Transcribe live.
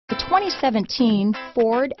2017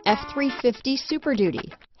 Ford F-350 Super Duty.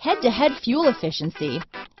 Head-to-head fuel efficiency,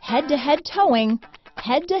 head-to-head towing,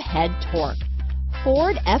 head-to-head torque.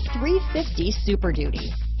 Ford F-350 Super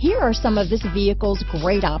Duty. Here are some of this vehicle's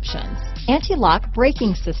great options: anti-lock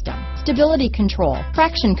braking system, stability control,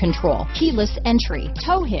 traction control, keyless entry,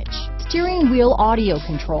 tow hitch, steering wheel audio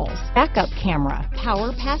controls, backup camera,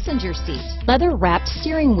 power passenger seat, leather-wrapped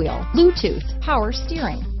steering wheel, Bluetooth, power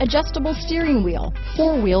steering, adjustable steering wheel,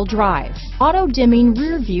 four-wheel drive, auto-dimming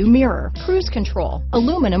rear view mirror, cruise control,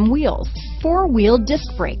 aluminum wheels, four-wheel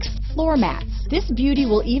disc brakes, floor mats. This beauty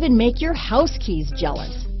will even make your house keys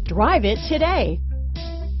jealous. Drive it today.